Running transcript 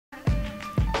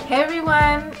Hey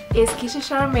everyone, it's Keisha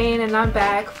Charmaine and I'm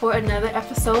back for another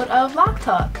episode of Lock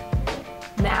Talk.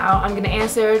 Now I'm going to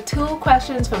answer 2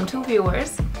 questions from 2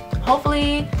 viewers.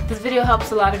 Hopefully this video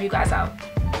helps a lot of you guys out.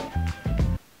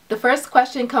 The first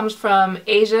question comes from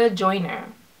Joyner.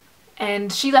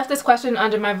 And she left this question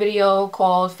under my video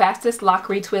called Fastest Lock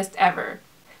Retwist Ever.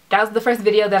 That was the first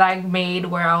video that I made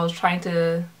where I was trying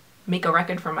to make a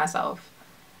record for myself.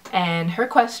 And her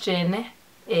question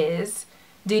is,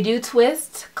 did you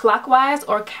twist clockwise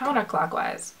or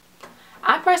counterclockwise?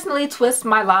 I personally twist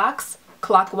my locks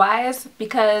clockwise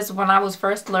because when I was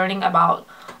first learning about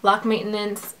lock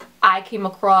maintenance, I came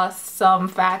across some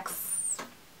facts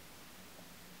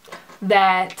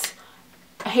that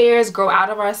hairs grow out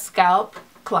of our scalp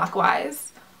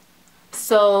clockwise.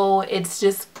 So it's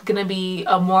just gonna be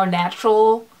a more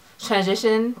natural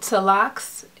transition to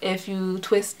locks if you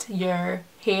twist your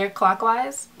hair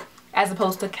clockwise as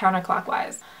opposed to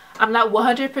counterclockwise. I'm not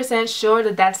 100% sure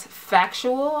that that's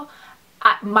factual.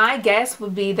 My guess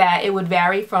would be that it would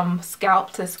vary from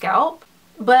scalp to scalp.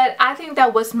 But I think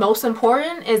that what's most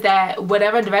important is that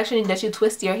whatever direction that you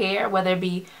twist your hair, whether it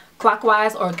be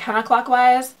clockwise or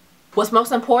counterclockwise, what's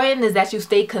most important is that you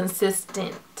stay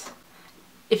consistent.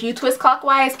 If you twist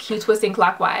clockwise, keep twisting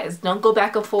clockwise. Don't go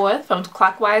back and forth from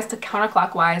clockwise to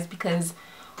counterclockwise because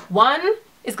 1,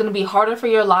 it's going to be harder for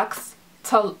your locks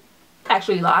to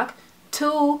actually lock.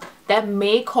 2, that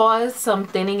may cause some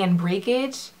thinning and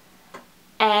breakage.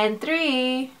 And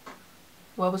 3,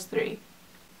 what was 3?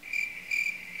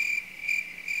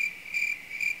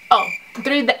 Oh,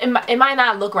 3, it might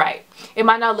not look right. It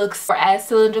might not look as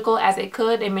cylindrical as it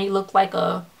could. It may look like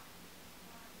a,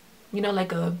 you know,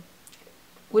 like a,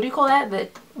 what do you call that?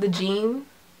 The jean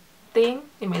thing?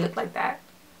 It may look like that.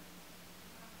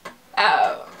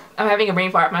 I'm having a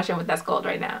brain fart. I'm not sure what that's called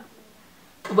right now.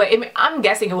 But I'm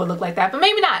guessing it would look like that, but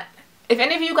maybe not. If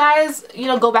any of you guys, you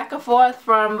know, go back and forth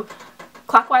from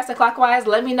clockwise to clockwise,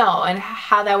 let me know and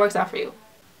how that works out for you.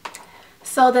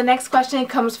 So the next question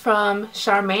comes from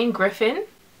Charmaine Griffin.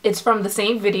 It's from the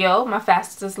same video, my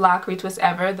fastest lock retwist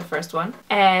ever, the first one.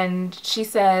 And she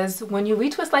says, when you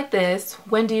retwist like this,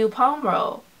 when do you palm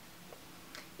roll?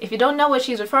 If you don't know what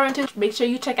she's referring to, make sure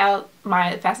you check out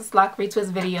my fastest lock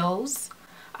retwist videos.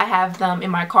 I have them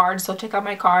in my cards, so check out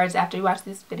my cards after you watch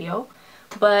this video.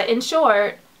 But in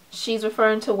short, she's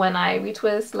referring to when I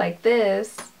retwist like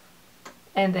this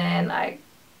and then I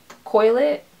coil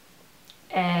it,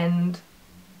 and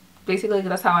basically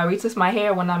that's how I retwist my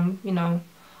hair when I'm, you know,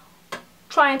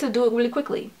 trying to do it really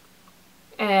quickly.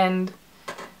 And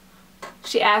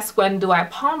she asked, when do I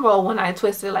palm roll when I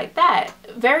twist it like that?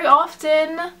 Very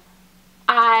often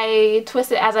I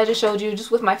twist it as I just showed you, just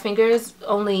with my fingers,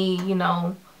 only, you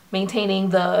know, maintaining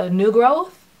the new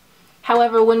growth.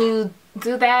 However, when you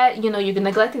do that, you know, you're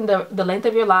neglecting the length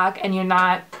of your lock and you're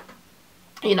not,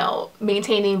 you know,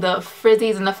 maintaining the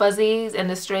frizzies and the fuzzies and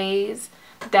the strays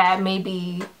that may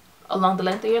be along the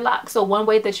length of your lock. So one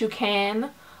way that you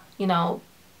can, you know,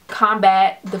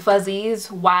 combat the fuzzies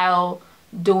while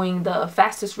doing the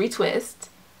fastest retwist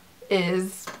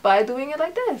is by doing it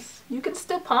like this. You can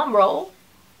still palm roll,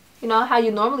 you know, how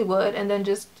you normally would, and then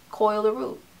just coil the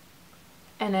root.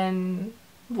 And then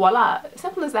voila,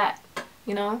 simple as that,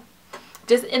 you know.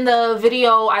 Just in the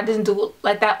video, I didn't do it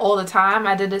like that all the time.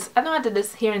 I did this, I know I did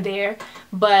this here and there,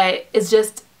 but it's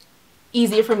just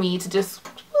easier for me to just,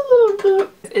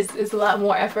 it's a lot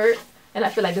more effort, and I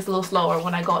feel like it's a little slower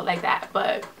when I go like that.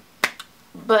 But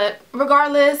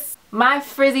regardless, my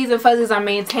frizzies and fuzzies are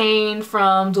maintained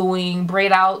from doing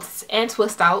braid outs and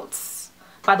twist outs.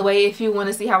 By the way, if you want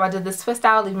to see how I did this twist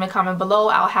out, leave me a comment below.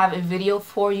 I'll have a video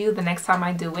for you the next time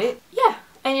I do it. Yeah.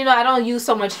 And you know, I don't use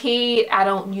so much heat. I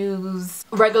don't use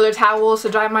regular towels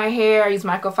to dry my hair. I use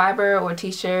microfiber or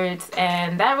t-shirts,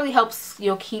 and that really helps,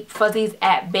 you know, keep fuzzies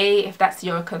at bay if that's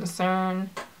your concern.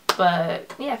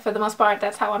 But yeah, for the most part,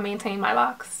 that's how I maintain my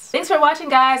locks. Thanks for watching,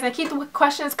 guys, and keep the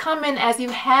questions coming as you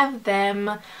have them.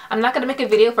 I'm not going to make a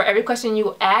video for every question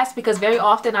you ask because very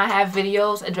often I have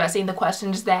videos addressing the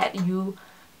questions that you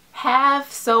have,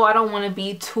 so I don't want to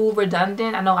be too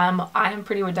redundant. I know I am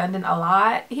pretty redundant a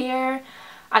lot here.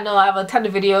 I know I have a ton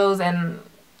of videos, and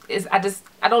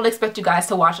I don't expect you guys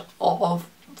to watch all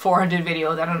 400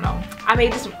 videos. I don't know. I may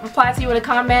just reply to you in the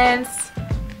comments,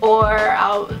 or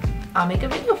I'll make a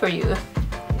video for you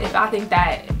if I think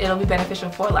that it'll be beneficial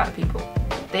for a lot of people.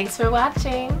 Thanks for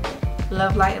watching.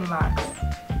 Love, light, and locks.